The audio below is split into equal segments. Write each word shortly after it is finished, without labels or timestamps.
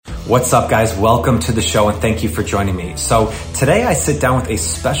What's up, guys? Welcome to the show and thank you for joining me. So today I sit down with a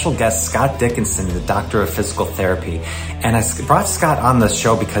special guest, Scott Dickenson, the doctor of physical therapy. And I brought Scott on the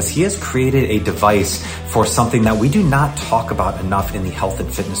show because he has created a device for something that we do not talk about enough in the health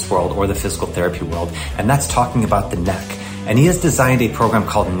and fitness world or the physical therapy world, and that's talking about the neck. And he has designed a program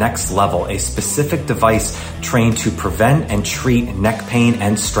called NecksLevel, a specific device trained to prevent and treat neck pain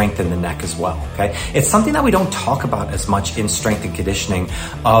and strengthen the neck as well. Okay, it's something that we don't talk about as much in strength and conditioning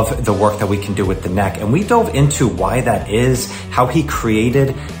of the work that we can do with the neck. And we dove into why that is, how he created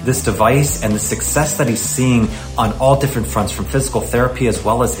this device, and the success that he's seeing on all different fronts, from physical therapy as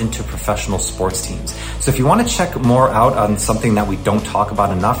well as into professional sports teams. So if you want to check more out on something that we don't talk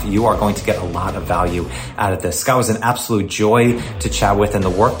about enough, you are going to get a lot of value out of this. Scott was an absolute joy to chat with, and the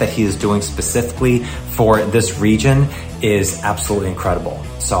work that he is doing specifically for this region is absolutely incredible.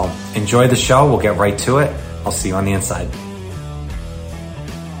 So enjoy the show. We'll get right to it. I'll see you on the inside.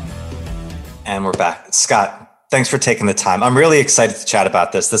 And we're back. Scott, thanks for taking the time. I'm really excited to chat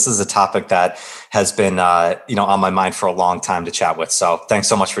about this. This is a topic that has been on my mind for a long time to chat with. So thanks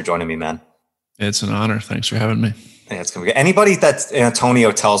so much for joining me, man. It's an honor. Thanks for having me. Yeah, it's gonna be good. Anybody that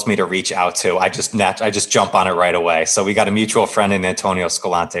Antonio tells me to reach out to, I just jump on it right away. So we got a mutual friend in Antonio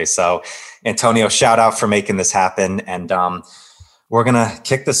Escalante. So Antonio, shout out for making this happen. And we're gonna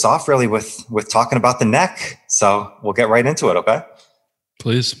kick this off really with talking about the neck. So we'll get right into it. Okay.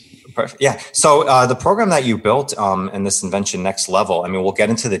 Please. Perfect. Yeah. So the program that you built and this invention, NecksLevel, I mean, we'll get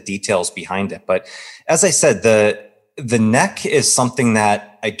into the details behind it. But as I said, the neck is something that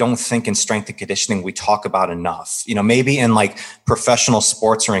I don't think in strength and conditioning we talk about enough. Maybe in like professional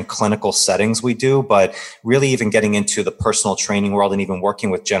sports or in clinical settings we do, but really even getting into the personal training world and even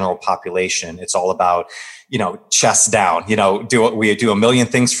working with general population, it's all about, chest down, we do a million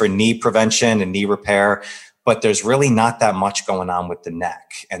things for knee prevention and knee repair, but there's really not that much going on with the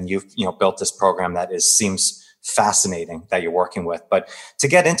neck. And you've, built this program that seems fascinating that you're working with. But to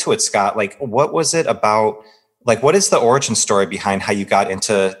get into it, Scott, what was it about? What is the origin story behind how you got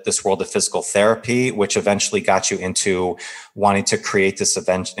into this world of physical therapy, which eventually got you into wanting to create this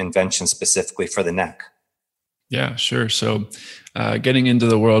invention specifically for the neck? Yeah, sure. So getting into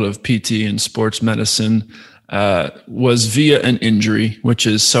the world of PT and sports medicine was via an injury, which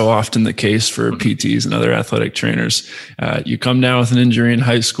is so often the case for PTs and other athletic trainers. You come down with an injury in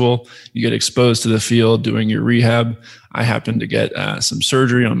high school, you get exposed to the field doing your rehab. I happened to get some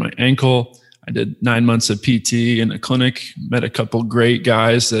surgery on my ankle. I did 9 months of PT in a clinic, met a couple great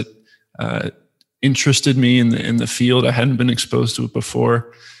guys that interested me in the field. I hadn't been exposed to it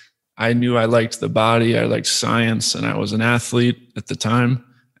before. I knew I liked the body, I liked science, and I was an athlete at the time.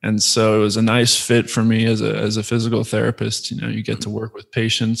 And so it was a nice fit for me as a physical therapist. You get to work with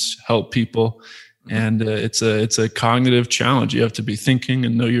patients, help people, and it's a cognitive challenge. You have to be thinking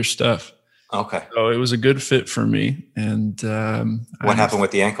and know your stuff. Okay. So it was a good fit for me. And what happened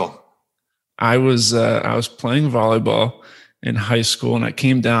with the ankle? I was playing volleyball in high school, and I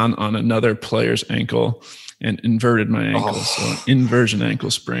came down on another player's ankle and inverted my ankle. So an inversion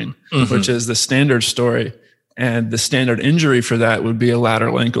ankle sprain, which is the standard story. And the standard injury for that would be a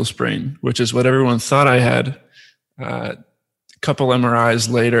lateral ankle sprain, which is what everyone thought I had. A couple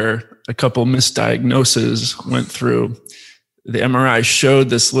MRIs later, a couple misdiagnoses went through. The MRI showed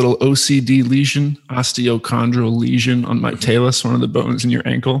this little OCD lesion, osteochondral lesion on my talus, one of the bones in your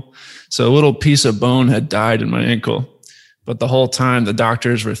ankle. So a little piece of bone had died in my ankle. But the whole time the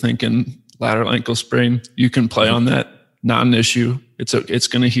doctors were thinking lateral ankle sprain, you can play on that, not an issue. It's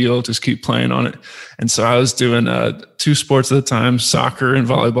going to heal. Just keep playing on it. And so I was doing 2 sports at a time, soccer and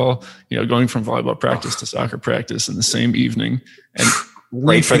volleyball, going from volleyball practice to soccer practice in the same evening. And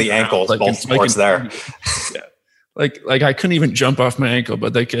great for the ankles, both sports there. Yeah. Like I couldn't even jump off my ankle,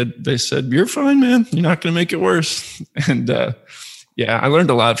 but they said, "You're fine, man. You're not going to make it worse." And I learned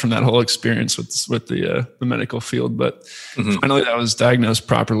a lot from that whole experience with the medical field. But finally, I was diagnosed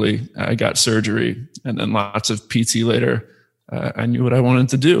properly. I got surgery, and then lots of PT later. I knew what I wanted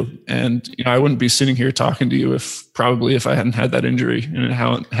to do, and I wouldn't be sitting here talking to you if I hadn't had that injury and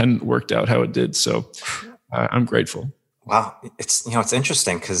how it hadn't worked out how it did. So I'm grateful. Wow, it's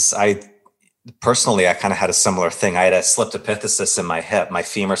interesting because Personally, I kind of had a similar thing. I had a slipped epiphysis in my hip. My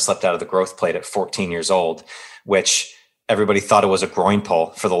femur slipped out of the growth plate at 14 years old, which everybody thought it was a groin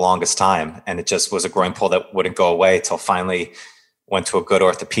pull for the longest time. And it just was a groin pull that wouldn't go away till finally went to a good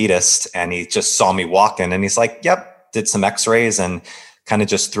orthopedist, and he just saw me walking and he's like, "Yep," did some x-rays and kind of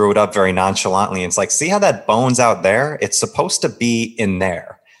just threw it up very nonchalantly. And it's like, "See how that bone's out there? It's supposed to be in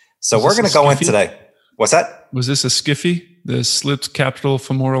there." So we're going to go in today. What's that? Was this a SCFE, the slipped capital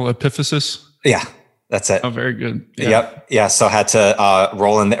femoral epiphysis? Yeah. That's it. Oh, very good. Yeah. Yep. Yeah. So had to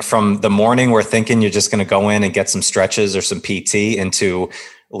roll in there from the morning. We're thinking you're just going to go in and get some stretches or some PT into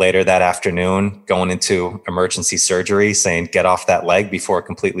later that afternoon, going into emergency surgery, saying get off that leg before it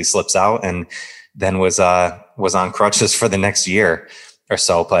completely slips out, and then was on crutches for the next year or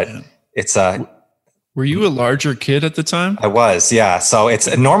so. But it's were you a larger kid at the time? I was, yeah. So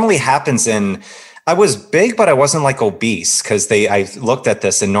it normally happens I was big, but I wasn't like obese, because I looked at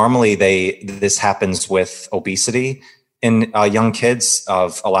this, and normally this happens with obesity in young kids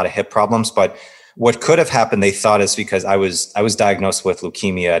of a lot of hip problems. But what could have happened, they thought, is because I was diagnosed with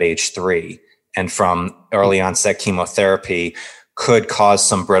leukemia at age 3, and from early onset chemotherapy could cause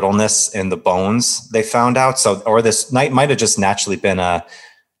some brittleness in the bones, they found out. So, or this might have just naturally been a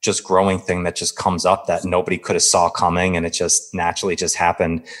just growing thing that just comes up that nobody could have saw coming, and it just naturally just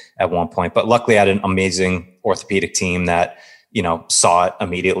happened at one point. But luckily I had an amazing orthopedic team that, saw it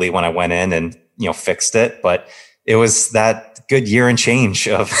immediately when I went in and, fixed it. But it was that good year and change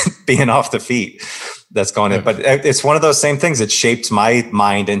of being off the feet that's going in. But it's one of those same things. It shaped my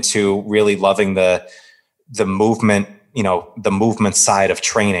mind into really loving the movement, the movement side of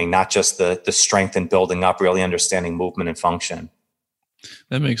training, not just the strength and building up, really understanding movement and function.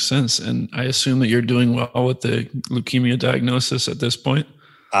 That makes sense. And I assume that you're doing well with the leukemia diagnosis at this point?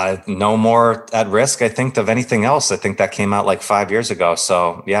 No more at risk, I think, of anything else. I think that came out like 5 years ago.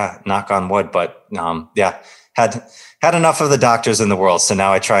 So yeah, knock on wood. But had enough of the doctors in the world. So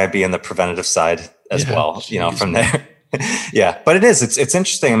now I try and be in the preventative side as well, from there. Yeah, but it's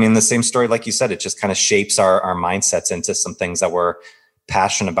interesting. I mean, the same story, like you said, it just kind of shapes our mindsets into some things that we're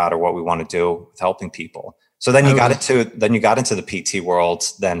passionate about or what we want to do with helping people. So then you got into the PT world.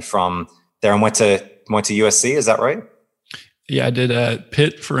 Then from there, and went to USC. Is that right? Yeah, I did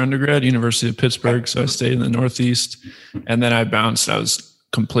Pitt for undergrad, University of Pittsburgh. So I stayed in the Northeast, and then I bounced. I was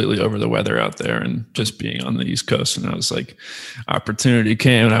completely over the weather out there, and just being on the East Coast. And I was like, opportunity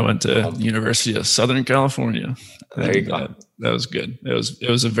came, and I went to University of Southern California. There you go. That was good. It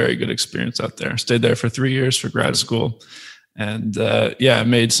was a very good experience out there. Stayed there for 3 years for grad school. And I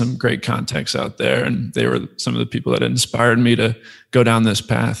made some great contacts out there, and they were some of the people that inspired me to go down this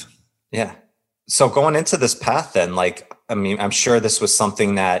path. Yeah. So going into this path then, I'm sure this was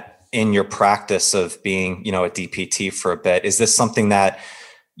something that in your practice of being, a DPT for a bit, is this something that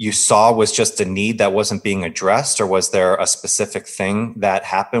you saw was just a need that wasn't being addressed, or was there a specific thing that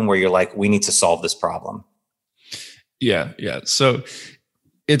happened where you're like, we need to solve this problem? Yeah. So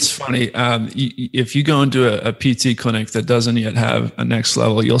it's funny. If you go into a PT clinic that doesn't yet have a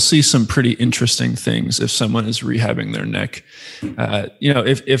NecksLevel, you'll see some pretty interesting things if someone is rehabbing their neck.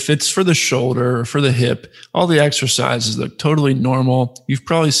 If it's for the shoulder or for the hip, all the exercises look totally normal. You've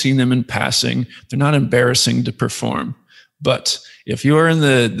probably seen them in passing. They're not embarrassing to perform. But if you are in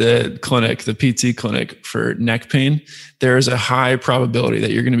the clinic, the PT clinic for neck pain, there is a high probability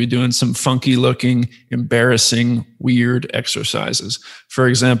that you're going to be doing some funky looking, embarrassing, weird exercises. For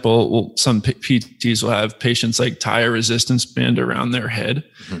example, some PTs will have patients like tie a resistance band around their head,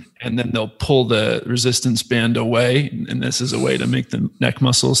 and then they'll pull the resistance band away. And this is a way to make the neck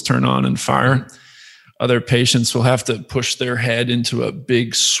muscles turn on and fire. Other patients will have to push their head into a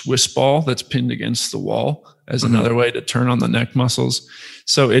big Swiss ball that's pinned against the wall as another way to turn on the neck muscles.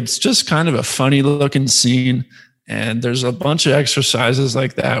 So it's just kind of a funny looking scene. And there's a bunch of exercises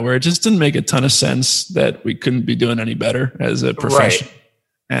like that where it just didn't make a ton of sense that we couldn't be doing any better as a profession. Right.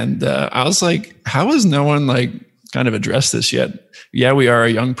 And I was like, how has no one kind of addressed this yet? Yeah, we are a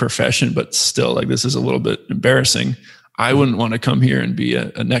young profession, but still this is a little bit embarrassing. I wouldn't want to come here and be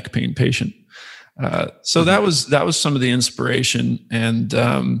a neck pain patient. So that was some of the inspiration. And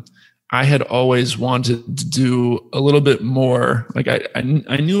I had always wanted to do a little bit more.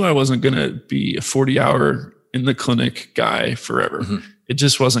 I knew I wasn't going to be a 40-hour in the clinic guy forever. It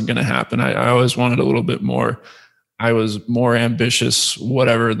just wasn't going to happen. I always wanted a little bit more. I was more ambitious,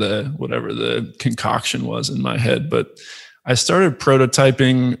 whatever the concoction was in my head. But I started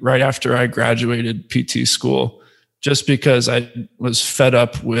prototyping right after I graduated PT school, just because I was fed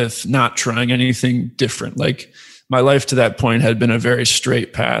up with not trying anything different. My life to that point had been a very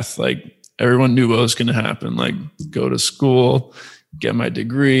straight path. Everyone knew what was going to happen. Go to school, get my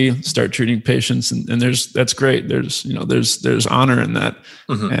degree, start treating patients. And that's great. There's honor in that.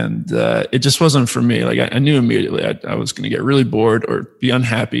 And it just wasn't for me. I knew immediately I was going to get really bored or be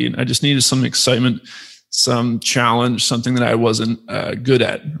unhappy. And I just needed some excitement, some challenge, something that I wasn't good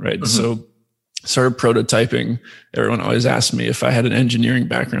at. Right. So started prototyping. Everyone always asked me if I had an engineering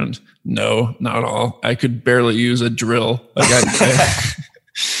background. No, not at all. I could barely use a drill.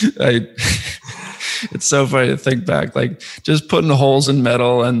 It's so funny to think back, like just putting holes in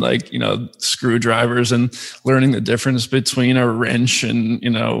metal and like, screwdrivers and learning the difference between a wrench and,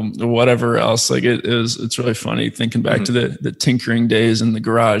 whatever else. Like it's really funny thinking back to the tinkering days in the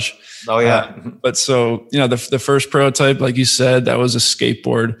garage. Oh yeah. But so, the first prototype, like you said, that was a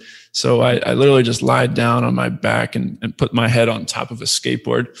skateboard. So I literally just lied down on my back and put my head on top of a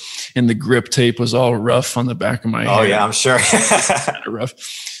skateboard, and the grip tape was all rough on the back of my head. Oh yeah, I'm sure. Kind of rough.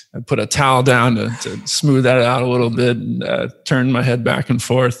 I put a towel down to smooth that out a little bit and turn my head back and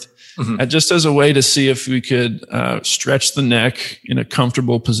forth. Just as a way to see if we could stretch the neck in a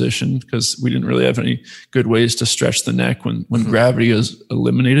comfortable position, because we didn't really have any good ways to stretch the neck when gravity is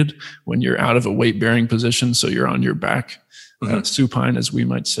eliminated, when you're out of a weight-bearing position, so you're on your back, supine, as we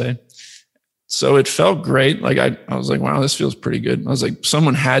might say. So it felt great. Like I was like, wow, this feels pretty good. I was like,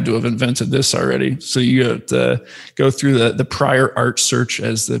 someone had to have invented this already. So you have to go through the prior art search,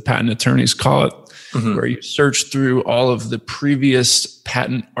 as the patent attorneys call it, where you search through all of the previous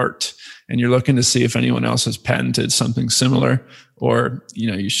patent art, and you're looking to see if anyone else has patented something similar, or,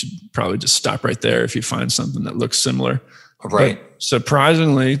 you should probably just stop right there if you find something that looks similar. Right. But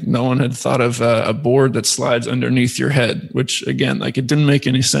surprisingly, no one had thought of a board that slides underneath your head, which again, like it didn't make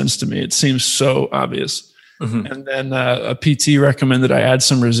any sense to me. It seems so obvious. And then a PT recommended I add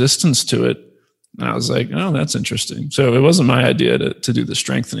some resistance to it. And I was like, oh, that's interesting. So it wasn't my idea to do the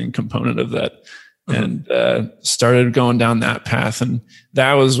strengthening component of that. And started going down that path. And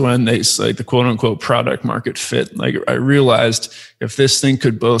that was when the quote unquote product market fit. Like I realized if this thing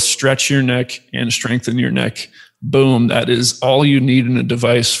could both stretch your neck and strengthen your neck, boom, that is all you need in a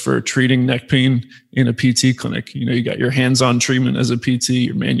device for treating neck pain in a PT clinic. You got your hands-on treatment as a PT,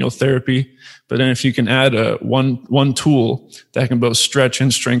 your manual therapy. But then if you can add one tool that can both stretch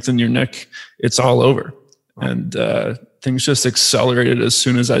and strengthen your neck, it's all over. And things just accelerated as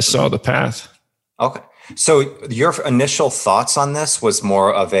soon as I saw the path. Okay. So your initial thoughts on this was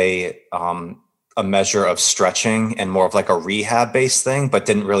more of a measure of stretching and more of like a rehab based thing, but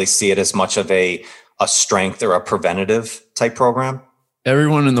didn't really see it as much of a strength or a preventative type program?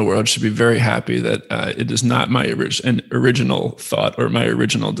 Everyone in the world should be very happy that it is not my original thought or my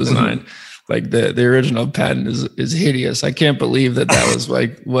original design. Like the original patent is hideous. I can't believe that was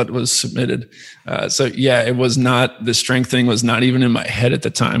like what was submitted. So yeah, it was not, the strength thing was not even in my head at the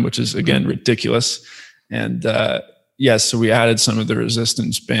time, which is again ridiculous. And so we added some of the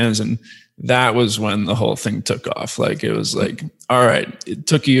resistance bands, and that was when the whole thing took off. Like it was like, all right, it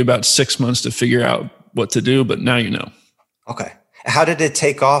took you about 6 months to figure out what to do, but now you know. Okay. How did it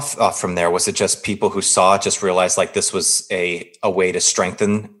take off from there? Was it just people who saw it just realized like this was a way to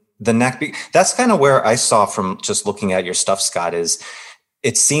strengthen the neck? That's kind of where I saw from just looking at your stuff, Scott, is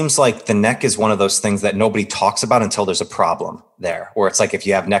it seems like the neck is one of those things that nobody talks about until there's a problem there. Or it's like if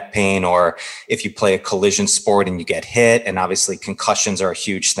you have neck pain, or if you play a collision sport and you get hit, and obviously concussions are a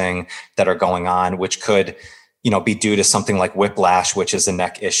huge thing that are going on, which could, be due to something like whiplash, which is a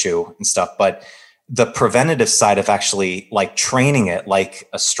neck issue and stuff. But the preventative side of actually like training it like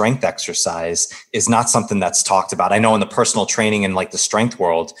a strength exercise is not something that's talked about. I know in the personal training and like the strength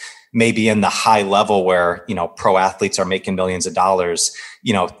world, maybe in the high level where, pro athletes are making millions of dollars,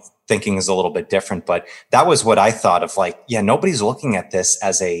 thinking is a little bit different. But that was what I thought of, like, yeah, nobody's looking at this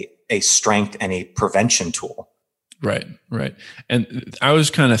as a strength and a prevention tool. Right. And I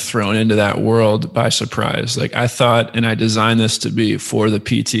was kind of thrown into that world by surprise. Like I thought, and I designed this to be for the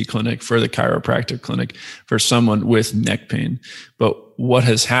PT clinic, for the chiropractic clinic, for someone with neck pain. But what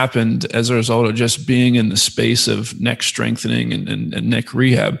has happened as a result of just being in the space of neck strengthening and neck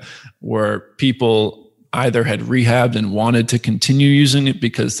rehab, where people either had rehabbed and wanted to continue using it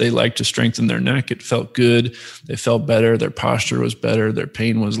because they liked to strengthen their neck. It felt good. They felt better. Their posture was better. Their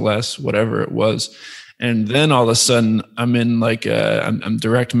pain was less, whatever it was. And then all of a sudden I'm in like, I'm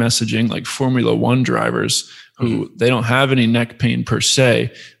direct messaging like Formula One drivers who they don't have any neck pain per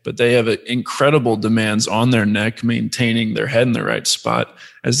se, but they have incredible demands on their neck, maintaining their head in the right spot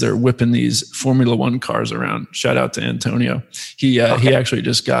as they're whipping these Formula One cars around. Shout out to Antonio. He actually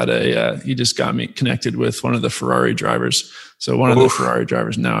just got me connected with one of the Ferrari drivers. So one of the Ferrari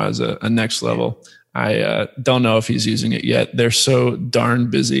drivers now has a NecksLevel. I don't know if he's using it yet. They're so darn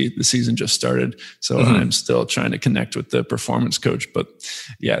busy. The season just started. So I'm still trying to connect with the performance coach, but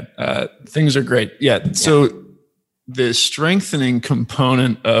things are great. Yeah. So the strengthening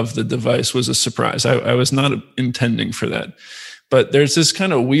component of the device was a surprise. I was not intending for that, but there's this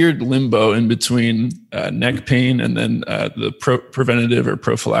kind of weird limbo in between neck pain and then the preventative or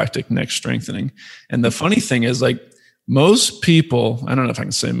prophylactic neck strengthening. And the funny thing is, like, most people, I don't know if I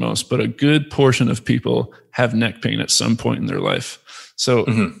can say most, but a good portion of people have neck pain at some point in their life. So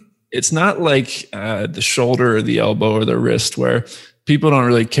it's not like the shoulder or the elbow or the wrist where people don't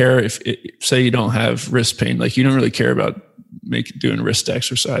really care if say you don't have wrist pain, like you don't really care about doing wrist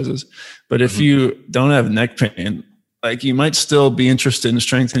exercises. But if you don't have neck pain, like you might still be interested in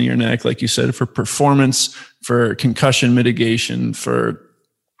strengthening your neck, like you said, for performance, for concussion mitigation, for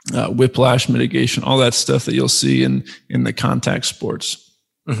whiplash mitigation, all that stuff that you'll see in the contact sports.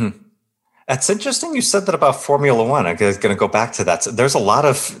 Mm-hmm. That's interesting. You said that about Formula One. I'm going to go back to that. So there's a lot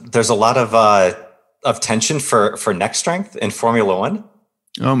of tension for neck strength in Formula One.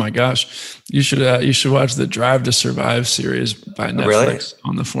 Oh my gosh, you should watch the Drive to Survive series by Netflix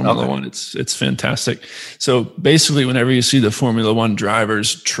on the Formula One. It's fantastic. So basically, whenever you see the Formula One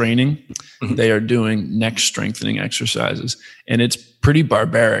drivers training, they are doing neck strengthening exercises, and it's pretty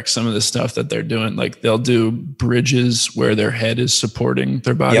barbaric. Some of the stuff that they're doing, like they'll do bridges where their head is supporting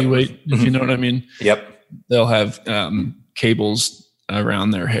their body weight, if you know what I mean. Yep. They'll have cables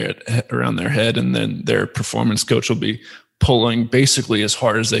around their head, and then their performance coach will be pulling basically as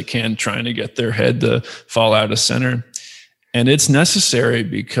hard as they can, trying to get their head to fall out of center. And it's necessary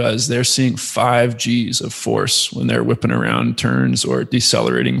because they're seeing 5 Gs of force when they're whipping around turns or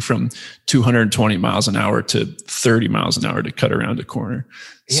decelerating from 220 miles an hour to 30 miles an hour to cut around a corner.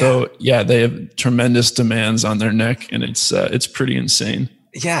 Yeah. So yeah, they have tremendous demands on their neck, and it's pretty insane.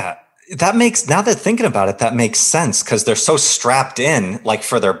 Yeah. Now that thinking about it, that makes sense because they're so strapped in, like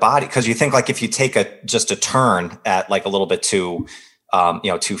for their body. Because you think like if you take just a turn at like a little bit too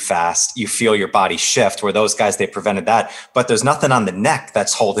fast, you feel your body shift. Where those guys, they prevented that, but there's nothing on the neck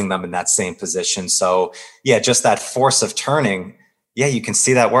that's holding them in that same position. So yeah, just that force of turning. Yeah, you can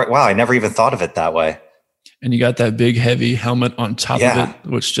see that work. Wow, I never even thought of it that way. And you got that big, heavy helmet on top of it,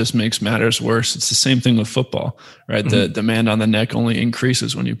 which just makes matters worse. It's the same thing with football, right? The demand on the neck only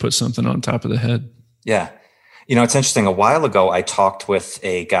increases when you put something on top of the head. Yeah. You know, it's interesting. A while ago, I talked with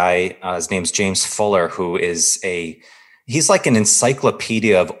a guy, his name's James Fuller, who is he's like an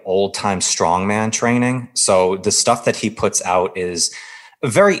encyclopedia of old time strongman training. So the stuff that he puts out is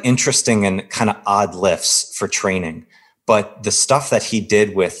very interesting and kind of odd lifts for training. But the stuff that he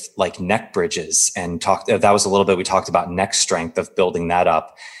did with like neck bridges and that was a little bit, we talked about neck strength of building that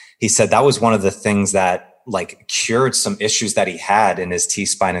up. He said that was one of the things that like cured some issues that he had in his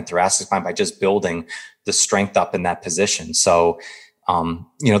T-spine and thoracic spine by just building the strength up in that position. So,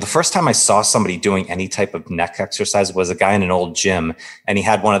 the first time I saw somebody doing any type of neck exercise was a guy in an old gym, and he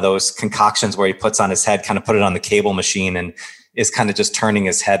had one of those concoctions where he puts on his head, kind of put it on the cable machine and is kind of just turning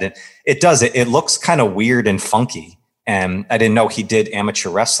his head. And it looks kind of weird and funky. And I didn't know he did amateur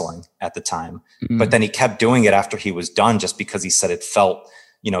wrestling at the time, but then he kept doing it after he was done just because he said it felt,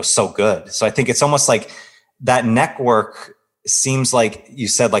 so good. So I think it's almost like that neck work seems like you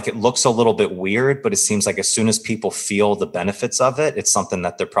said, like it looks a little bit weird, but it seems like as soon as people feel the benefits of it, it's something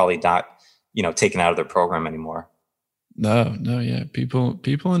that they're probably not, taking out of their program anymore. No, yeah.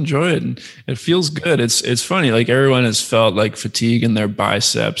 People enjoy it, and it feels good. It's funny. Like everyone has felt like fatigue in their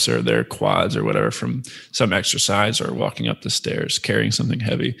biceps or their quads or whatever from some exercise or walking up the stairs, carrying something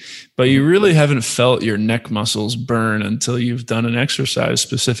heavy. But you really haven't felt your neck muscles burn until you've done an exercise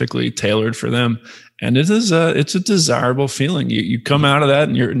specifically tailored for them. And it's a desirable feeling. You come out of that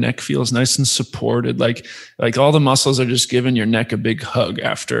and your neck feels nice and supported. Like all the muscles are just giving your neck a big hug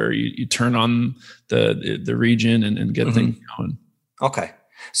after you turn on the region and get things going. Okay.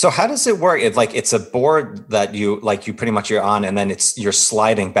 So how does it work? It's a board that you pretty much you're on, and then you're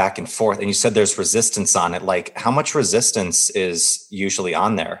sliding back and forth. And you said there's resistance on it. Like how much resistance is usually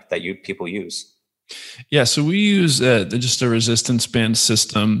on there that people use? Yeah, so we use just a resistance band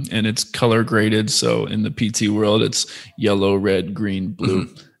system, and it's color graded. So in the PT world, it's yellow, red, green, blue,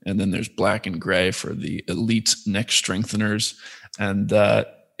 and then there's black and gray for the elite neck strengtheners. And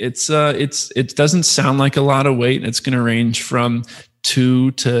it doesn't sound like a lot of weight. It's going to range from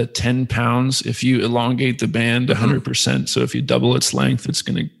 2 to 10 pounds if you elongate the band 100%. So if you double its length, it's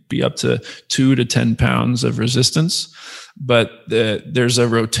going to be up to 2 to 10 pounds of resistance. But there's a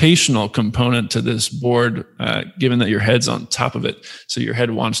rotational component to this board, given that your head's on top of it. So your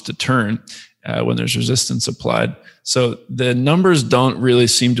head wants to turn when there's resistance applied. So the numbers don't really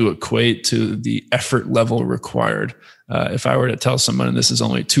seem to equate to the effort level required. If I were to tell someone this is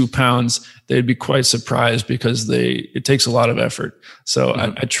only 2 pounds, they'd be quite surprised because it takes a lot of effort. So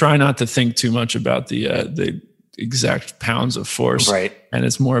I try not to think too much about the exact pounds of force. Right. And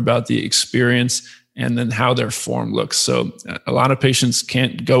it's more about the experience and then how their form looks. So a lot of patients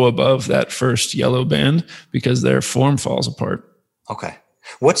can't go above that first yellow band because their form falls apart. Okay.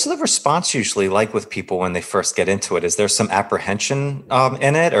 What's the response usually like with people when they first get into it? Is there some apprehension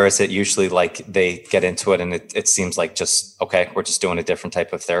in it, or is it usually like they get into it and it seems like just, okay, we're just doing a different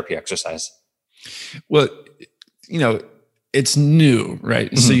type of therapy exercise? Well, it's new,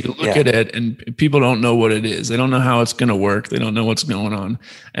 right? Mm-hmm. So you look at it and people don't know what it is. They don't know how it's going to work. They don't know what's going on.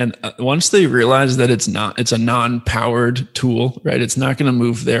 And once they realize that it's a non-powered tool, right? It's not going to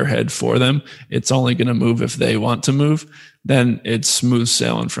move their head for them. It's only going to move if they want to move. Then it's smooth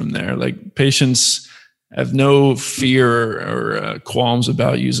sailing from there. Like patients have no fear or qualms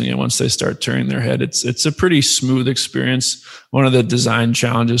about using it once they start turning their head. It's a pretty smooth experience. One of the design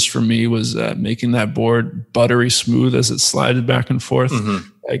challenges for me was making that board buttery smooth as it slided back and forth. Mm-hmm.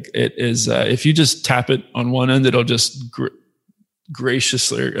 Like it is, if you just tap it on one end, it'll just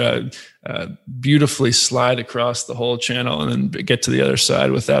graciously, beautifully slide across the whole channel and then get to the other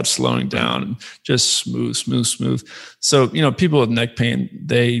side without slowing down, and just smooth. So, people with neck pain,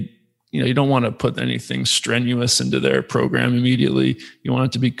 you don't want to put anything strenuous into their program immediately. You want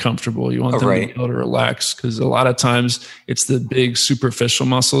it to be comfortable. You want them to be able to relax, because a lot of times it's the big superficial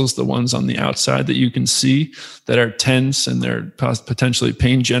muscles, the ones on the outside that you can see, that are tense and they're potentially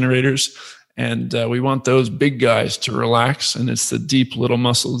pain generators. And we want those big guys to relax, and it's the deep little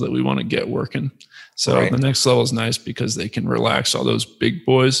muscles that we want to get working. So the NecksLevel is nice because they can relax all those big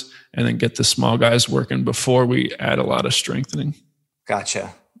boys and then get the small guys working before we add a lot of strengthening.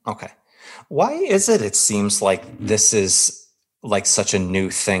 Gotcha. Okay. Why is it? It seems like this is like such a new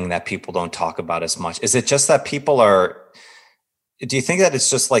thing that people don't talk about as much. Is it just that do you think that it's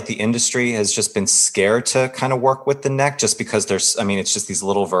just like the industry has just been scared to kind of work with the neck, just because it's just these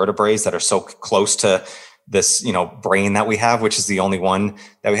little vertebrae that are so close to this, brain that we have, which is the only one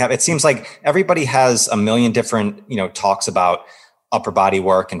that we have. It seems like everybody has a million different, talks about upper body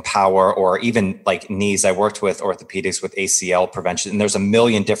work and power, or even like knees. I worked with orthopedics with ACL prevention, and there's a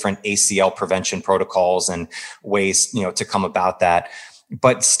million different ACL prevention protocols and ways, to come about that.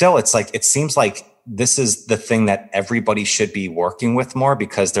 But still, it's like, it seems like this is the thing that everybody should be working with more,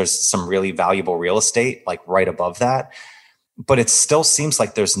 because there's some really valuable real estate like right above that. But it still seems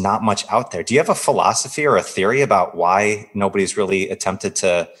like there's not much out there. Do you have a philosophy or a theory about why nobody's really attempted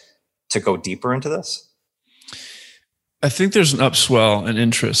to go deeper into this? I think there's an upswell and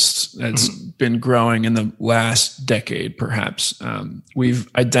interest that's been growing in the last decade, perhaps. We've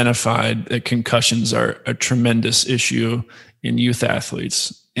identified that concussions are a tremendous issue in youth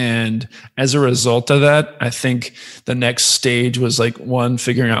athletes. And as a result of that, I think the next stage was like, one,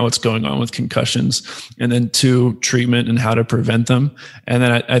 figuring out what's going on with concussions, and then two, treatment and how to prevent them. And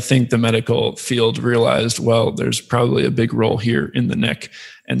then I think the medical field realized, well, there's probably a big role here in the neck.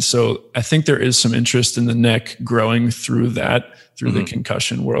 And so I think there is some interest in the neck growing through the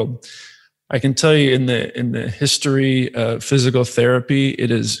concussion world. I can tell you in the history of physical therapy, it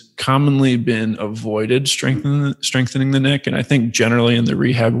has commonly been avoided strengthening the neck. And I think generally in the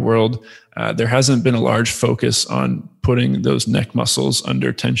rehab world, there hasn't been a large focus on putting those neck muscles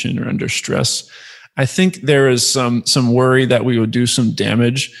under tension or under stress. I think there is some worry that we would do some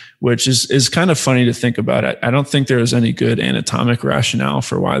damage, which is kind of funny to think about. I don't think there is any good anatomic rationale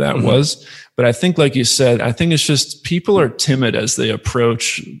for why that was. But I think, like you said, I think it's just people are timid as they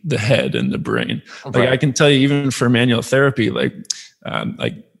approach the head and the brain. Like I can tell you, even for manual therapy, like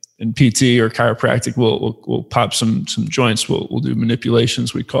in PT or chiropractic, we'll pop some joints. We'll do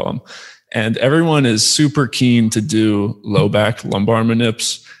manipulations, we call them. And everyone is super keen to do low back, lumbar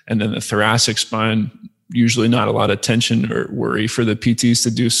manips, and then the thoracic spine, usually not a lot of tension or worry for the PTs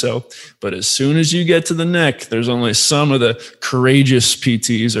to do so. But as soon as you get to the neck, there's only some of the courageous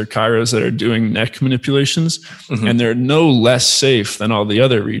PTs or chiros that are doing neck manipulations, and they're no less safe than all the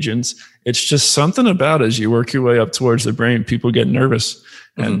other regions. It's just something about as you work your way up towards the brain, people get nervous.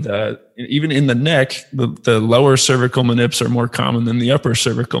 And even in the neck, the lower cervical manips are more common than the upper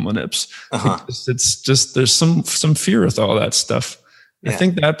cervical manips. It's just there's some fear with all that stuff. Yeah. I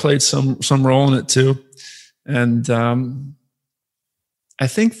think that played some role in it too. And I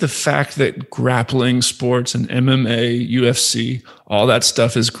think the fact that grappling sports and MMA, UFC, all that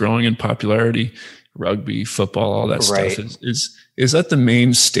stuff is growing in popularity, rugby, football, all that stuff is at the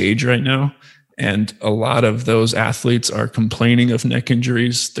main stage right now. And a lot of those athletes are complaining of neck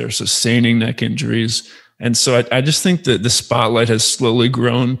injuries. They're sustaining neck injuries. And so I just think that the spotlight has slowly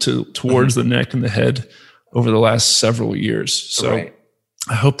grown towards the neck and the head over the last several years. So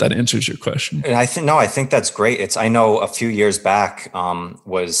I hope that answers your question. And I think that's great. I know a few years back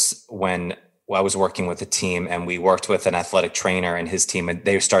was when I was working with a team, and we worked with an athletic trainer and his team, and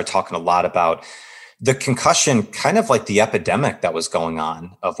they started talking a lot about the concussion, kind of like the epidemic that was going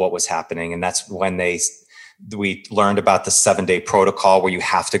on of what was happening. And that's when they we learned about the 7-day protocol where you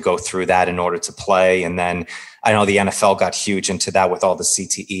have to go through that in order to play. And then I know the NFL got huge into that with all the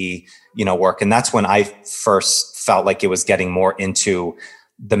CTE, work. And that's when I first felt like it was getting more into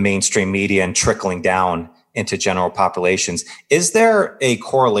the mainstream media and trickling down into general populations. Is there a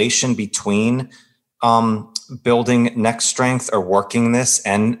correlation between building neck strength or working this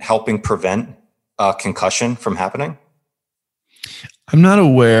and helping prevent concussion from happening? I'm not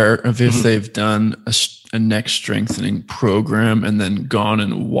aware of if they've done a neck strengthening program and then gone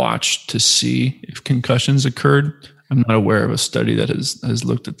and watched to see if concussions occurred. I'm not aware of a study that has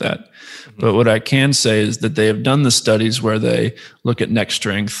looked at that. But what I can say is that they have done the studies where they look at neck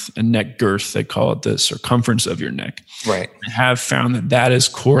strength and neck girth, they call it the circumference of your neck. Right. They have found that is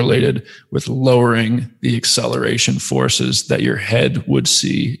correlated with lowering the acceleration forces that your head would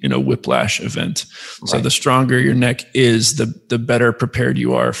see in a whiplash event. Right. So the stronger your neck is, the better prepared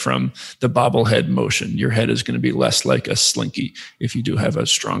you are from the bobblehead motion. Your head is going to be less like a slinky if you do have a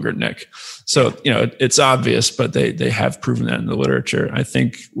stronger neck. So, it's obvious, but they have proven that in the literature. I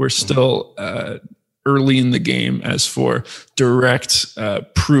think we're still early in the game as for direct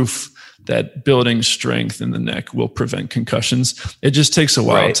proof that building strength in the neck will prevent concussions. It just takes a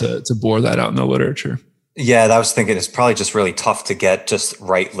while to bore that out in the literature. Yeah, I was thinking it's probably just really tough to get just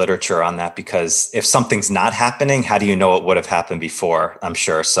right literature on that, because if something's not happening, how do you know it would have happened before? I'm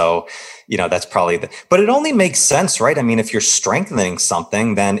sure. So, that's probably but it only makes sense, right? I mean, if you're strengthening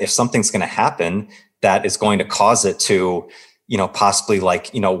something, then if something's going to happen that is going to cause it to, possibly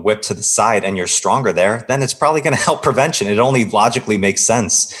whip to the side and you're stronger there, then it's probably going to help prevention. It only logically makes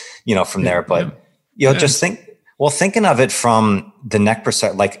sense, from there. But, just thinking of it from the neck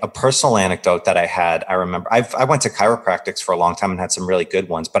perspective, like a personal anecdote that I had, I remember I went to chiropractics for a long time and had some really good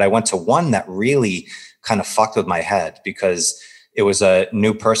ones, but I went to one that really kind of fucked with my head because it was a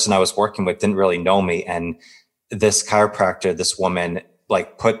new person I was working with, didn't really know me. And this chiropractor, this woman,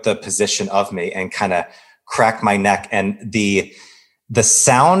 put the position of me and kind of cracked my neck. And the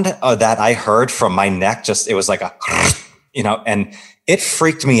sound that I heard from my neck, it was like a, and it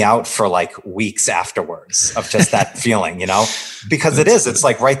freaked me out for weeks afterwards of just that feeling, because it's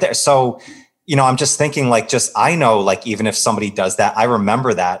right there. So, I'm just thinking I know, even if somebody does that, I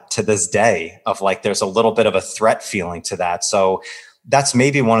remember that to this day of there's a little bit of a threat feeling to that. So that's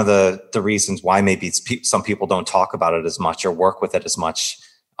maybe one of the reasons why maybe some people don't talk about it as much or work with it as much,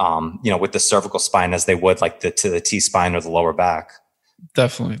 with the cervical spine as they would to the T-spine or the lower back.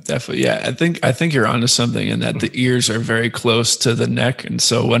 Definitely. Yeah. I think you're onto something in that the ears are very close to the neck. And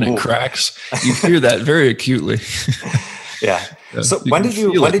so when it cracks, you hear that very acutely. Yeah. So when did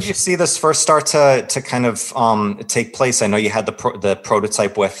you see this first start to kind of take place? I know you had the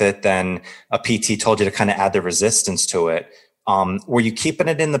prototype with it, then a PT told you to kind of add the resistance to it. Were you keeping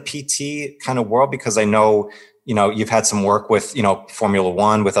it in the PT kind of world? Because I know, you've had some work with, Formula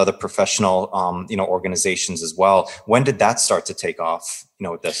One, with other professional, organizations as well. When did that start to take off,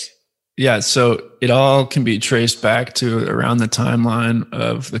 with this? Yeah. So it all can be traced back to around the timeline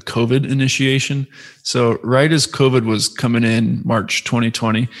of the COVID initiation. So right as COVID was coming in March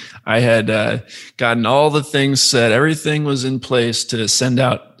 2020, I had gotten all the things set. Everything was in place to send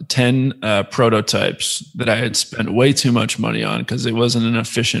out 10 prototypes that I had spent way too much money on because it wasn't an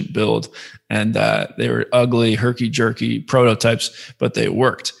efficient build. And they were ugly, herky-jerky prototypes, but they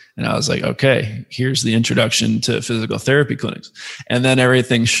worked. And I was like, okay, here's the introduction to physical therapy clinics. And then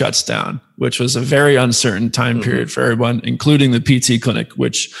everything shuts down, which was a very uncertain time period for everyone, including the PT clinic,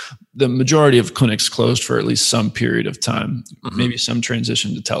 which the majority of clinics closed for at least some period of time. Maybe some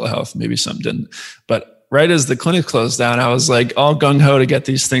transitioned to telehealth, maybe some didn't. But right as the clinic closed down, I was like all gung-ho to get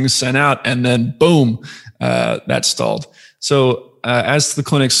these things sent out. And then boom, that stalled. So as the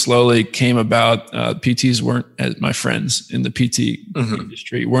clinic slowly came about, PTs weren't, as my friends in the PT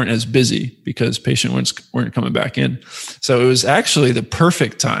industry weren't as busy because patients weren't coming back in. So it was actually the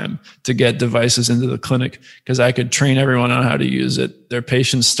perfect time to get devices into the clinic because I could train everyone on how to use it. Their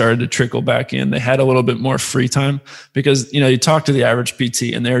patients started to trickle back in. They had a little bit more free time because, you talk to the average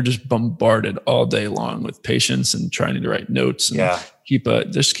PT and they're just bombarded all day long with patients and trying to write notes and keep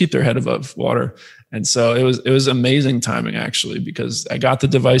their head above water. And so it was amazing timing actually, because I got the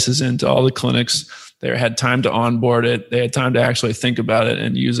devices into all the clinics. They had time to onboard it. They had time to actually think about it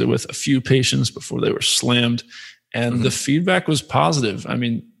and use it with a few patients before they were slammed. And the feedback was positive. I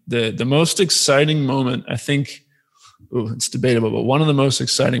mean, the most exciting moment, I think, it's debatable, but one of the most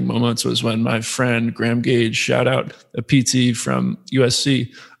exciting moments was when my friend Graham Gage, shout out, a PT from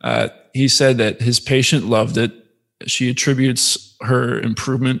USC, he said that his patient loved it. She attributes her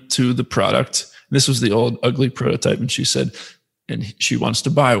improvement to the product. This was the old ugly prototype. And she said, and she wants to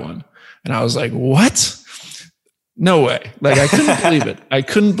buy one. And I was like, what? No way. Like I couldn't believe it. I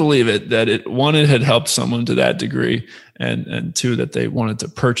couldn't believe it that it had helped someone to that degree, and two, that they wanted to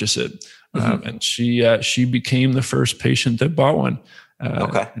purchase it. And she became the first patient that bought one.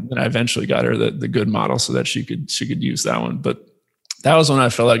 And then I eventually got her the good model so that she could use that one. But that was when I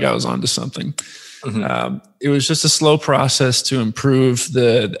felt like I was onto something. It was just a slow process to improve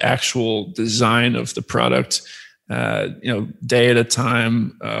the actual design of the product. Day at a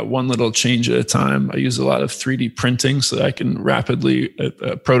time, one little change at a time. I use a lot of 3D printing so that I can rapidly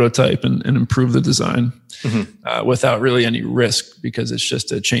prototype and improve the design without really any risk, because it's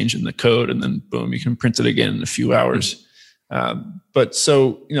just a change in the code and then boom, you can print it again in a few hours. But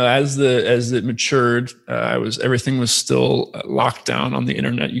so, as it matured, everything was still locked down on the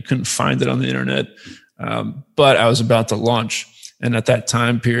internet. You couldn't find it on the internet. But I was about to launch. And at that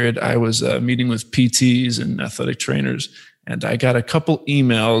time period, I was meeting with PTs and athletic trainers, and I got a couple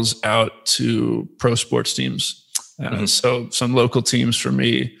emails out to pro sports teams. So some local teams for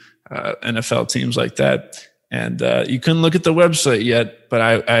me, NFL teams like that. And you couldn't look at the website yet, but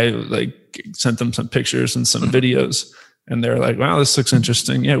I like sent them some pictures and some videos. And they're like, wow, this looks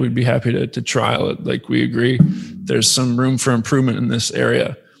interesting. Yeah, we'd be happy to trial it. Like, we agree there's some room for improvement in this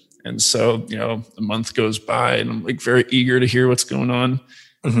area. And so, a month goes by and I'm like very eager to hear what's going on.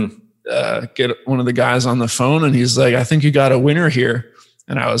 Get one of the guys on the phone and he's like, I think you got a winner here.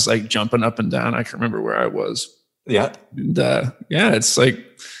 And I was like jumping up and down. I can remember where I was. Yeah. And it's like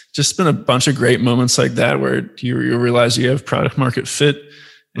just been a bunch of great moments like that where you realize you have product market fit.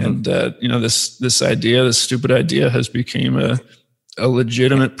 And, this stupid idea has become a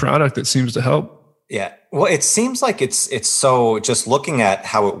legitimate product that seems to help. Yeah. Well, it seems like it's so, just looking at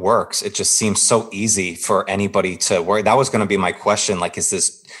how it works, it just seems so easy for anybody to work. That was going to be my question. Like, is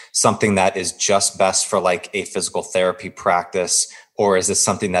this something that is just best for like a physical therapy practice, or is this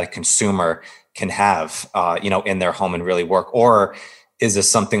something that a consumer can have, in their home and really work? Or is this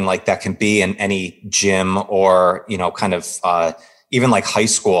something like that can be in any gym or, even like high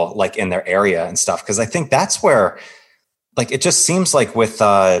school, like in their area and stuff? Cause I think that's where, like, it just seems like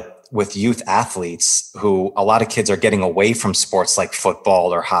with youth athletes, who a lot of kids are getting away from sports like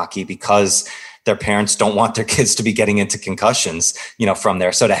football or hockey because their parents don't want their kids to be getting into concussions, from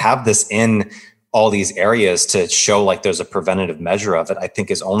there. So to have this in all these areas to show like there's a preventative measure of it, I think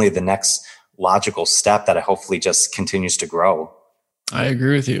is only the next logical step that hopefully just continues to grow. I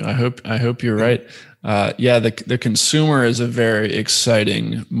agree with you. I hope you're right. The consumer is a very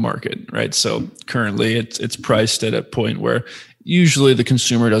exciting market, right? So currently it's priced at a point where usually the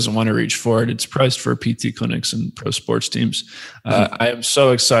consumer doesn't want to reach for it. It's priced for PT clinics and pro sports teams. I am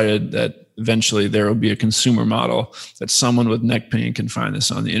so excited that eventually there will be a consumer model that someone with neck pain can find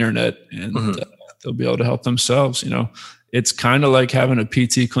this on the internet and they'll be able to help themselves. It's kind of like having a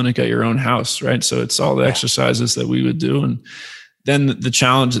PT clinic at your own house, right? So it's all the exercises that we would do. And then the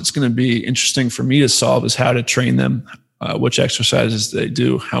challenge that's going to be interesting for me to solve is how to train them. Which exercises they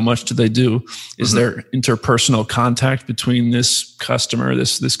do, how much do they do? Is there interpersonal contact between this customer,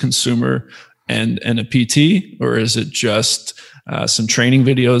 this consumer, and a PT, or is it just some training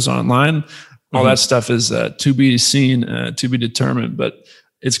videos online? All that stuff is to be seen, to be determined. But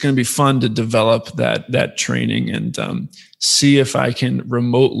it's going to be fun to develop that training and see if I can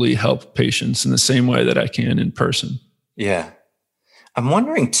remotely help patients in the same way that I can in person. Yeah. I'm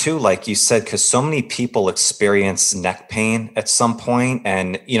wondering too, like you said, because so many people experience neck pain at some point.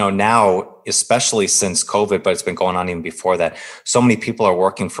 And, now, especially since COVID, but it's been going on even before that, so many people are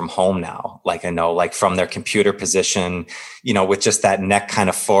working from home now. Like, I know, like from their computer position, with just that neck kind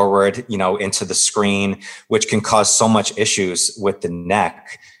of forward, into the screen, which can cause so much issues with the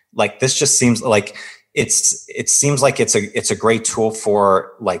neck. Like, this just seems like it seems like it's a great tool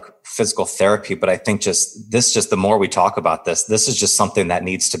for like physical therapy, but I think just the more we talk about this is just something that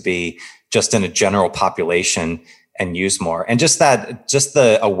needs to be just in a general population and used more. And just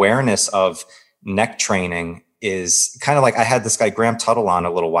the awareness of neck training is kind of like, I had this guy Graham Tuttle on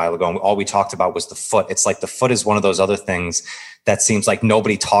a little while ago, and all we talked about was the foot. It's like the foot is one of those other things that seems like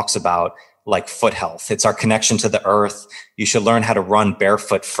nobody talks about, like foot health. It's our connection to the earth. You should learn how to run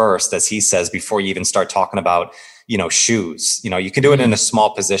barefoot first, as he says, before you even start talking about, shoes. You can do it in a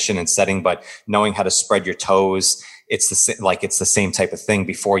small position and setting, but knowing how to spread your toes, it's the same type of thing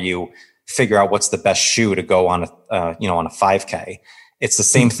before you figure out what's the best shoe to go on a 5K. It's the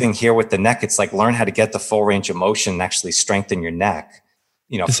same thing here with the neck. It's like, learn how to get the full range of motion and actually strengthen your neck.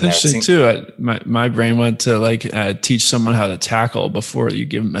 It's interesting too. My brain went to teach someone how to tackle before you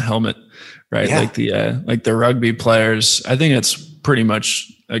give them a helmet, right? Yeah. Like the rugby players, I think it's pretty much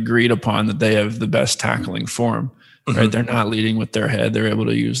agreed upon that they have the best tackling form. right? They're not leading with their head. They're able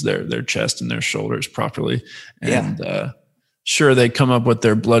to use their chest and their shoulders properly. And sure, they come up with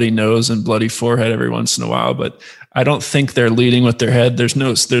their bloody nose and bloody forehead every once in a while, but I don't think they're leading with their head. There's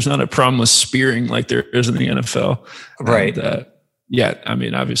not a problem with spearing like there is in the NFL. Right. And, I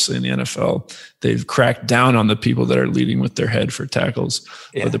mean, obviously in the NFL, they've cracked down on the people that are leading with their head for tackles.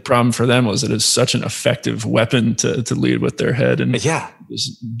 Yeah. But the problem for them was it is such an effective weapon to lead with their head and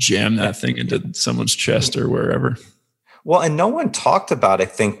just jam that thing into someone's chest or wherever. Well, and no one talked about, I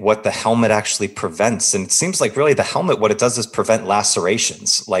think, what the helmet actually prevents. And it seems like really the helmet, what it does is prevent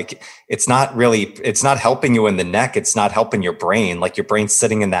lacerations. Like it's not helping you in the neck. It's not helping your brain. Like your brain's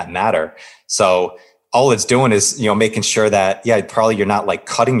sitting in that matter. So all it's doing is, making sure that, probably you're not like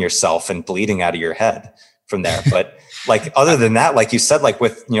cutting yourself and bleeding out of your head from there. But like, other than that, like you said, like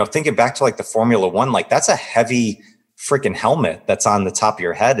with, thinking back to like the Formula One, like that's a heavy freaking helmet that's on the top of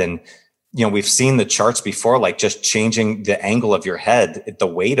your head. And, we've seen the charts before, like just changing the angle of your head, the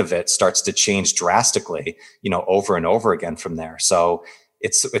weight of it starts to change drastically, over and over again from there. So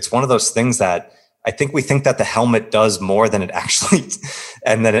it's one of those things that I think we think that the helmet does more than it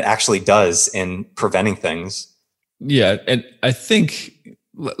actually does in preventing things. Yeah. And I think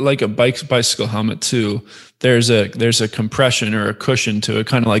like a bicycle helmet too, there's a compression or a cushion to it,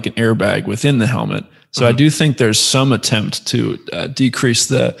 kind of like an airbag within the helmet. So I do think there's some attempt to decrease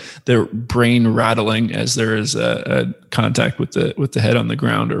the brain rattling as there is a contact with the head on the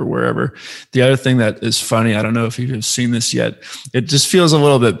ground or wherever. The other thing that is funny, I don't know if you've seen this yet, it just feels a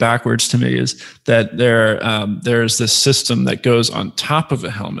little bit backwards to me, is that there's this system that goes on top of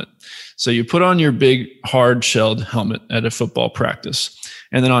a helmet. So you put on your big hard-shelled helmet at a football practice.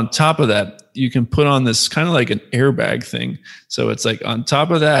 And then on top of that, you can put on this kind of like an airbag thing. So it's like on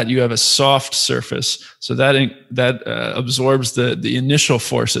top of that, you have a soft surface. So that absorbs the initial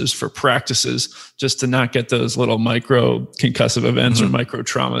forces for practices, just to not get those little micro concussive events or micro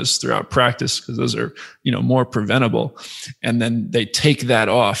traumas throughout practice, because those are, more preventable. And then they take that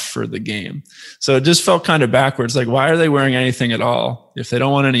off for the game. So it just felt kind of backwards. Like, why are they wearing anything at all? If they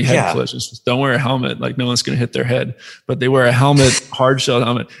don't want any head collisions, just don't wear a helmet. Like no one's going to hit their head, but they wear a helmet, hard shell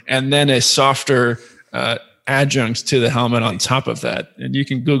helmet, and then a softer adjunct to the helmet on top of that. And you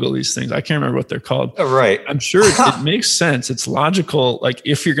can Google these things. I can't remember what they're called. Right. I'm sure it makes sense. It's logical. Like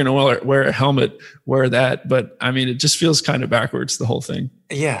if you're going to wear a helmet, wear that. But I mean, it just feels kind of backwards, the whole thing.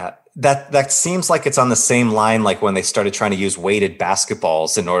 Yeah. That seems like it's on the same line, like when they started trying to use weighted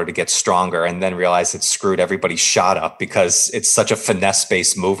basketballs in order to get stronger, and then realized it screwed everybody's shot up because it's such a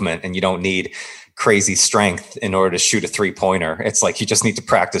finesse-based movement and you don't need crazy strength in order to shoot a 3-pointer. It's like you just need to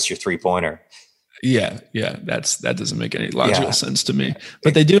practice your 3-pointer. Yeah, that doesn't make any logical sense to me.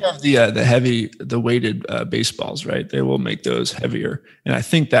 But they do have the weighted baseballs, right? They will make those heavier, and I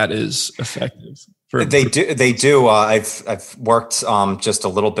think that is effective. They do. I've worked just a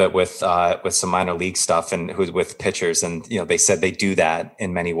little bit with some minor league stuff and with pitchers, and they said they do that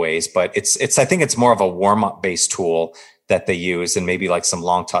in many ways. But it's I think it's more of a warm up based tool that they use, and maybe like some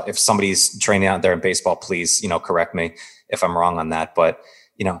long talk. If somebody's training out there in baseball, please correct me if I'm wrong on that. But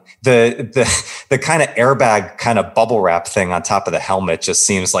the kind of airbag kind of bubble wrap thing on top of the helmet just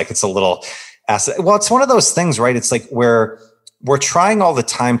seems like it's a little. Well, it's one of those things, right? It's like we're trying all the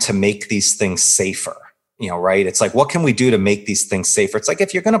time to make these things safer, right? It's like, what can we do to make these things safer? It's like,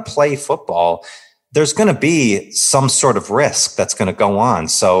 if you're going to play football, there's going to be some sort of risk that's going to go on.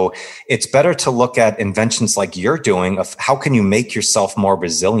 So it's better to look at inventions like you're doing of how can you make yourself more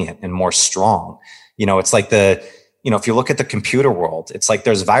resilient and more strong? It's like if you look at the computer world, it's like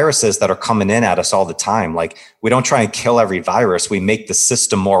there's viruses that are coming in at us all the time. Like we don't try and kill every virus. We make the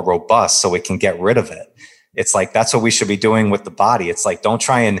system more robust so we can get rid of it. It's like, that's what we should be doing with the body. It's like, don't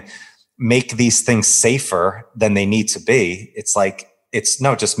try and make these things safer than they need to be. It's like,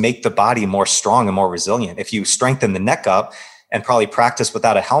 just make the body more strong and more resilient. If you strengthen the neck up and probably practice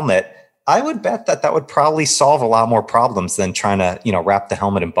without a helmet, I would bet that would probably solve a lot more problems than trying to, wrap the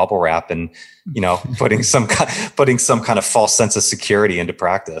helmet in bubble wrap and, putting some kind of false sense of security into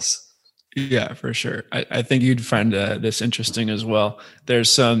practice. Yeah, for sure. I think you'd find this interesting as well.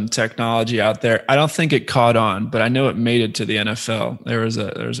 There's some technology out there. I don't think it caught on, but I know it made it to the NFL. There was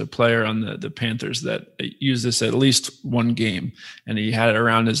a player on the Panthers that used this at least one game, and he had it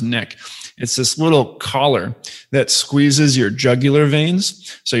around his neck. It's this little collar that squeezes your jugular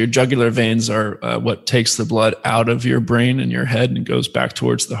veins. So your jugular veins are what takes the blood out of your brain and your head and goes back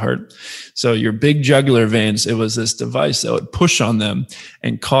towards the heart. So your big jugular veins, it was this device that would push on them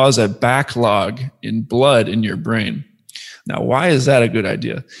and cause a backlog in blood in your brain. Now, why is that a good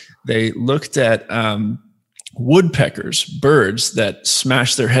idea? They looked at woodpeckers, birds that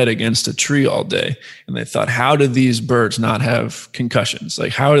smash their head against a tree all day. And they thought, how do these birds not have concussions?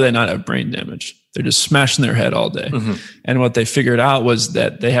 Like, how do they not have brain damage? They're just smashing their head all day. Mm-hmm. And what they figured out was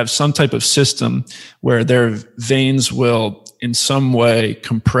that they have some type of system where their veins will in some way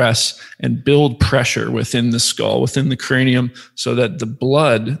compress and build pressure within the skull, within the cranium, so that the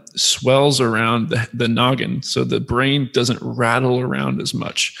blood swells around the noggin, so the brain doesn't rattle around as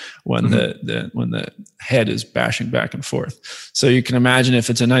much when when the head is bashing back and forth. So you can imagine if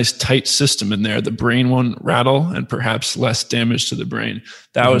it's a nice tight system in there, the brain won't rattle and perhaps less damage to the brain.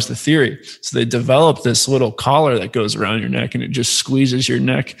 That was the theory. So they developed this little collar that goes around your neck, and it just squeezes your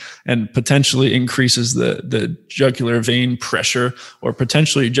neck and potentially increases the jugular vein pressure, or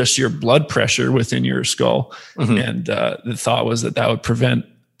potentially just your blood pressure within your skull. And the thought was that would prevent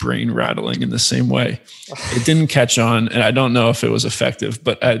brain rattling in the same way. It didn't catch on, and I don't know if it was effective,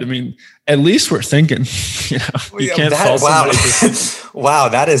 but I mean, at least we're thinking. You can't fault somebody. Wow,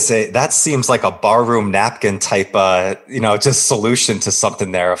 that seems like a barroom napkin type, just solution to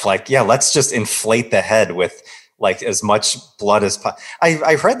something there of like, yeah, let's just inflate the head with like as much blood as possible.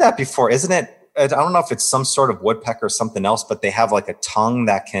 I've read that before, isn't it? I don't know if it's some sort of woodpecker or something else, but they have like a tongue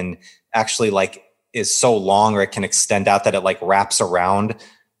that can actually like is so long, or it can extend out that it like wraps around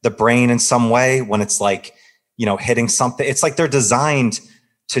the brain in some way when it's like, hitting something. It's like they're designed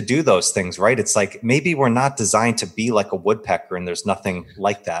to do those things, right? It's like, maybe we're not designed to be like a woodpecker, and there's nothing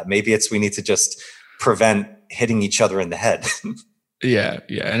like that. Maybe we need to just prevent hitting each other in the head. Yeah.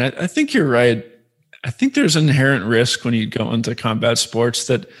 And I think you're right. I think there's inherent risk when you go into combat sports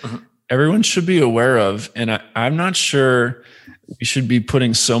that everyone should be aware of. And I'm not sure we should be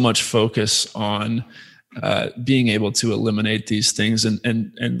putting so much focus on being able to eliminate these things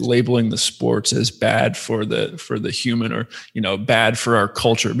and labeling the sports as bad for the human, or bad for our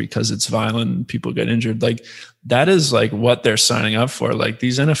culture because it's violent and people get injured. Like, that is like what they're signing up for. Like,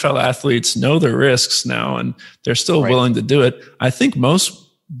 these NFL athletes know the risks now, and they're still willing to do it. I think most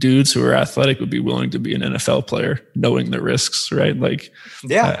dudes who are athletic would be willing to be an NFL player, knowing the risks, right? Like,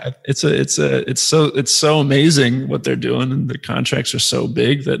 yeah, it's so amazing what they're doing, and the contracts are so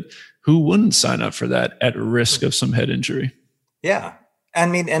big that who wouldn't sign up for that at risk of some head injury? Yeah. I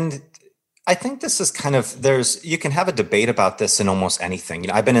mean, and I think this is kind of, you can have a debate about this in almost anything.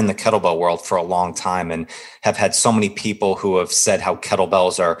 I've been in the kettlebell world for a long time and have had so many people who have said how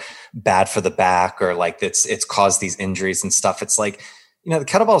kettlebells are bad for the back, or like it's caused these injuries and stuff. It's like, the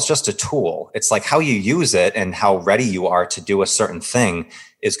kettlebell is just a tool. It's like how you use it and how ready you are to do a certain thing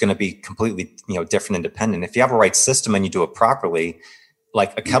is going to be completely, different and dependent. If you have a right system and you do it properly,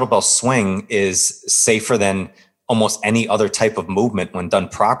 like a kettlebell swing is safer than almost any other type of movement when done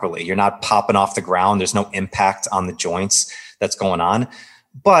properly. You're not popping off the ground. There's no impact on the joints that's going on.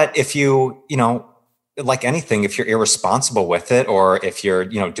 But if you, like anything, if you're irresponsible with it, or if you're,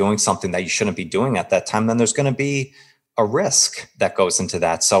 doing something that you shouldn't be doing at that time, then there's going to be a risk that goes into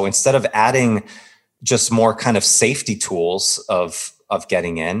that. So instead of adding just more kind of safety tools of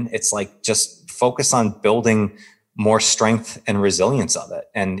getting in, it's like just focus on building more strength and resilience of it.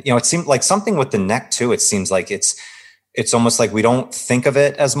 And, it seems like something with the neck too. It seems like it's almost like we don't think of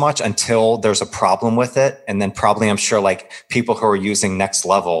it as much until there's a problem with it. And then probably, I'm sure, like people who are using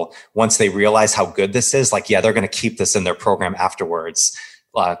NecksLevel, once they realize how good this is, like, yeah, they're going to keep this in their program afterwards,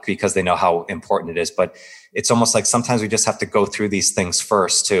 because they know how important it is. But it's almost like sometimes we just have to go through these things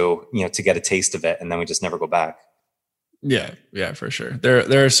first to get a taste of it. And then we just never go back. Yeah, for sure.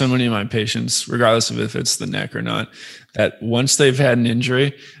 There are so many of my patients, regardless of if it's the neck or not, that once they've had an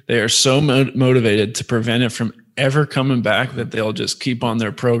injury, they are so motivated to prevent it from ever coming back that they'll just keep on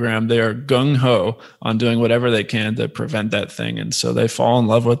their program. They are gung-ho on doing whatever they can to prevent that thing. And so they fall in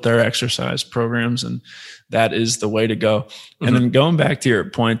love with their exercise programs, and that is the way to go. And then going back to your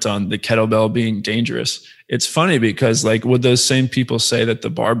point on the kettlebell being dangerous, it's funny because, like, would those same people say that the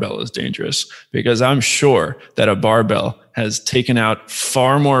barbell is dangerous? Because I'm sure that a barbell has taken out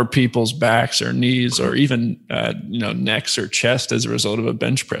far more people's backs or knees, or even, necks or chest as a result of a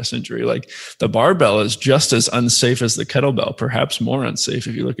bench press injury. Like, the barbell is just as unsafe as the kettlebell, perhaps more unsafe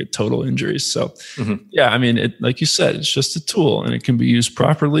if you look at total injuries. So yeah, I mean, like you said, it's just a tool, and it can be used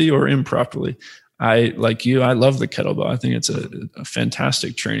properly or improperly. I love the kettlebell. I think it's a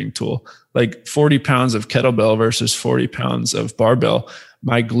fantastic training tool. Like 40 pounds of kettlebell versus 40 pounds of barbell.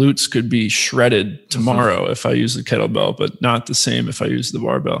 My glutes could be shredded tomorrow if I use the kettlebell, but not the same if I use the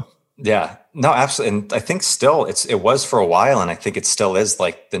barbell. Yeah, no, absolutely. And I think still it was for a while, and I think it still is,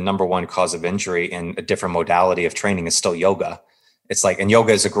 like, the number one cause of injury in a different modality of training is still yoga. It's like, and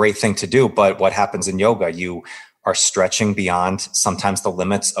yoga is a great thing to do, but what happens in yoga? You are stretching beyond sometimes the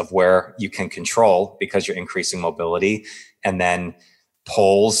limits of where you can control because you're increasing mobility. And then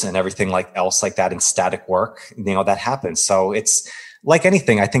pulls and everything else like that in static work, that happens. So it's like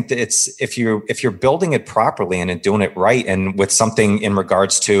anything. I think that it's, if you're building it properly and doing it right, and with something in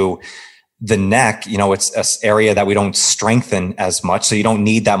regards to the neck, it's an area that we don't strengthen as much. So you don't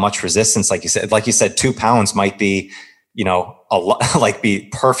need that much resistance. Like you said, 2 pounds might be, be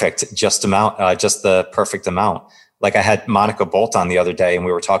perfect, just the perfect amount. Like I had Monica Bolt on the other day, and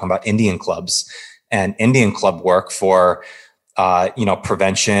we were talking about Indian clubs and Indian club work for,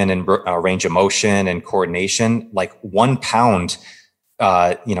 prevention and range of motion and coordination. Like 1 pound,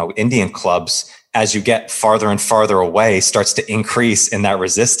 Indian clubs, as you get farther and farther away, starts to increase in that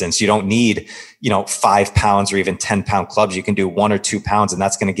resistance. You don't need, 5 pounds or even 10-pound clubs. You can do 1 or 2 pounds, and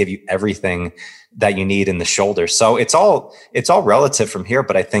that's going to give you everything that you need in the shoulder. So it's all relative from here.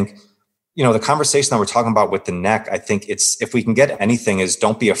 But I think, the conversation that we're talking about with the neck, I think if we can get anything, is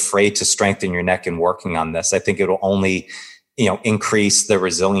don't be afraid to strengthen your neck and working on this. I think it'll only, increase the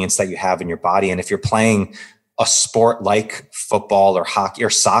resilience that you have in your body. And if you're playing a sport like football or hockey or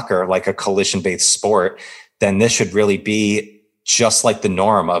soccer, like a collision-based sport, then this should really be just like the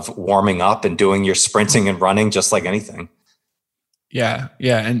norm of warming up and doing your sprinting and running, just like anything. Yeah.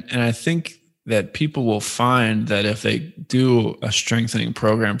 Yeah. And I think that people will find that if they do a strengthening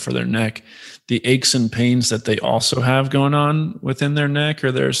program for their neck, the aches and pains that they also have going on within their neck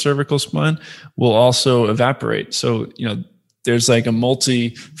or their cervical spine will also evaporate. So, there's like a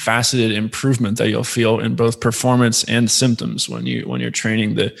multifaceted improvement that you'll feel in both performance and symptoms when you're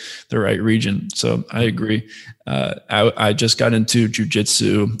training the right region. So I agree. I just got into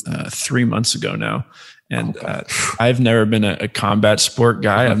jujitsu 3 months ago now. And I've never been a combat sport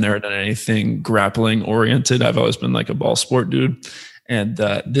guy. I've never done anything grappling oriented. I've always been like a ball sport dude. And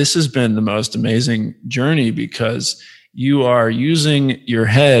this has been the most amazing journey because you are using your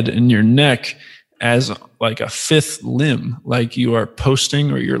head and your neck as like a fifth limb, like you are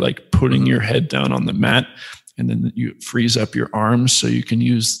posting, or you're like putting your head down on the mat, and then you freeze up your arms so you can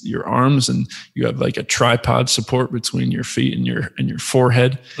use your arms, and you have like a tripod support between your feet and your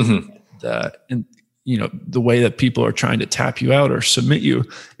forehead. Mm-hmm. And the way that people are trying to tap you out or submit you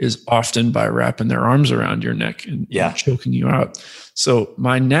is often by wrapping their arms around your neck and choking you out. So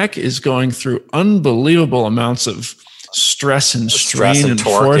my neck is going through unbelievable amounts of stress and strain and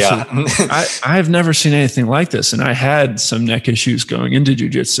torque, force. Yeah. I've never seen anything like this. And I had some neck issues going into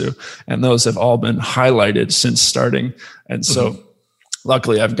jiu-jitsu, and those have all been highlighted since starting. And so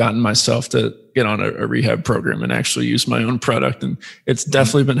luckily I've gotten myself to get on a rehab program and actually use my own product. And it's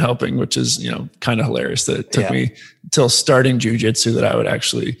definitely been helping, which is, kind of hilarious that it took me until starting jiu-jitsu that I would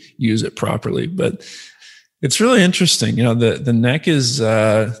actually use it properly. But it's really interesting. The neck is,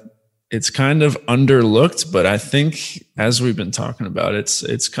 it's kind of underlooked, but I think as we've been talking about,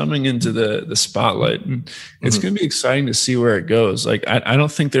 it's coming into the spotlight, and it's going to be exciting to see where it goes. Like, I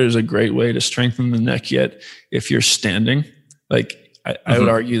don't think there's a great way to strengthen the neck yet if you're standing. Like, I would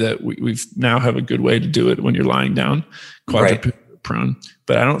argue that we've now have a good way to do it when you're lying down, quadruped prone.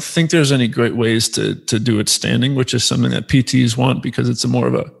 But I don't think there's any great ways to do it standing, which is something that PTs want because it's a more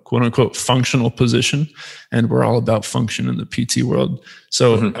of a quote unquote functional position. And we're all about function in the PT world.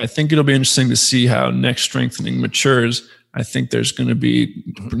 So I think it'll be interesting to see how neck strengthening matures. I think there's going to be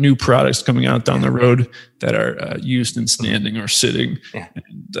new products coming out down the road that are used in standing or sitting. Yeah.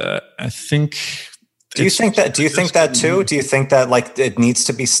 And I think... Do you think that too? Do you think that like it needs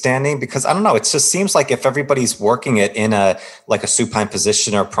to be standing? Because I don't know. It just seems like if everybody's working it in a supine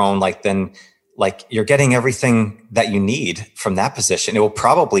position or prone, then you're getting everything that you need from that position. It will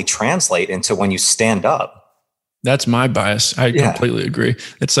probably translate into when you stand up. That's my bias. I completely agree.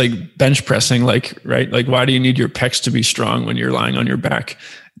 It's like bench pressing, right? Like, why do you need your pecs to be strong when you're lying on your back?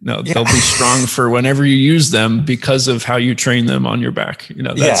 No, they'll be strong for whenever you use them because of how you train them on your back.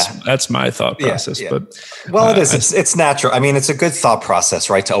 That's my thought process. Yeah. But it is. It's natural. I mean, it's a good thought process,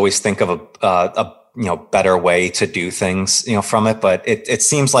 right? To always think of a better way to do things, from it. But it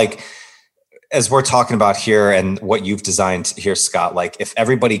seems like, as we're talking about here and what you've designed here, Scott, like if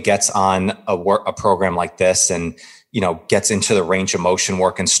everybody gets on a program like this and, gets into the range of motion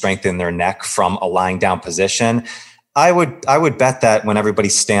work and strengthen their neck from a lying down position, I would bet that when everybody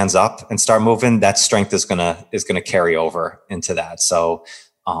stands up and start moving, that strength is gonna carry over into that. So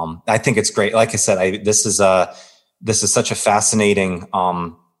I think it's great. Like I said, this is such a fascinating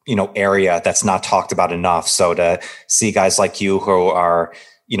area that's not talked about enough. So to see guys like you who are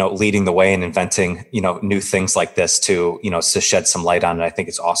leading the way and inventing new things like this to shed some light on it, I think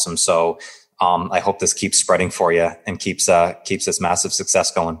it's awesome. So I hope this keeps spreading for you and keeps this massive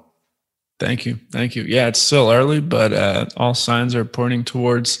success going. Thank you. Thank you. Yeah, it's still early, but all signs are pointing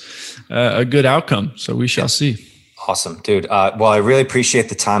towards a good outcome. So we shall see. Awesome, dude. Well, I really appreciate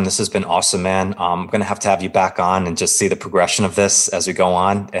the time. This has been awesome, man. I'm going to have you back on and just see the progression of this as we go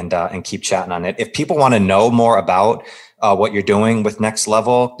on and keep chatting on it. If people want to know more about what you're doing with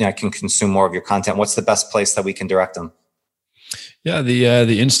NecksLevel, can consume more of your content, what's the best place that we can direct them? Yeah,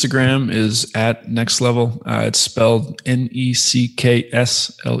 the Instagram is at NecksLevel. It's spelled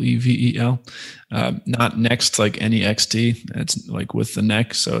NecksLevel. Not next like NEXT. It's like with the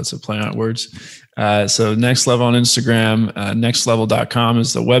neck, so it's a play on words. So NecksLevel on Instagram. NecksLevel.com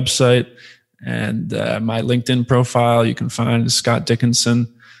is the website, and my LinkedIn profile you can find Scott Dickenson.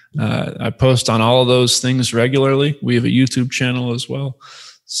 I post on all of those things regularly. We have a YouTube channel as well.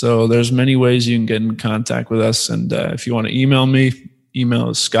 So there's many ways you can get in contact with us. And if you want to email me, email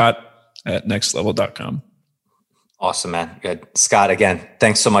is scott@nextlevel.com. Awesome, man. Good. Scott, again,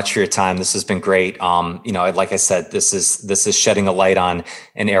 thanks so much for your time. This has been great. Like I said, this is shedding a light on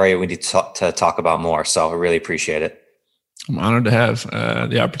an area we need to talk about more. So I really appreciate it. I'm honored to have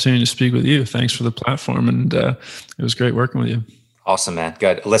the opportunity to speak with you. Thanks for the platform. And it was great working with you. Awesome, man.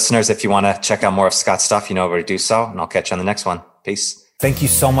 Good. Listeners, if you want to check out more of Scott's stuff, you know where to do so. And I'll catch you on the next one. Peace. Thank you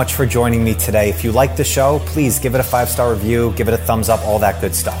so much for joining me today. If you like the show, please give it a 5-star review, give it a thumbs up, all that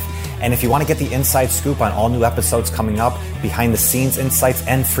good stuff. And if you want to get the inside scoop on all new episodes coming up, behind the scenes insights,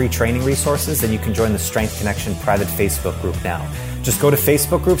 and free training resources, then you can join the Strength Connection private Facebook group now. Just go to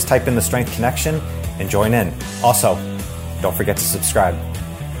Facebook groups, type in the Strength Connection, and join in. Also, don't forget to subscribe.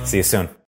 See you soon.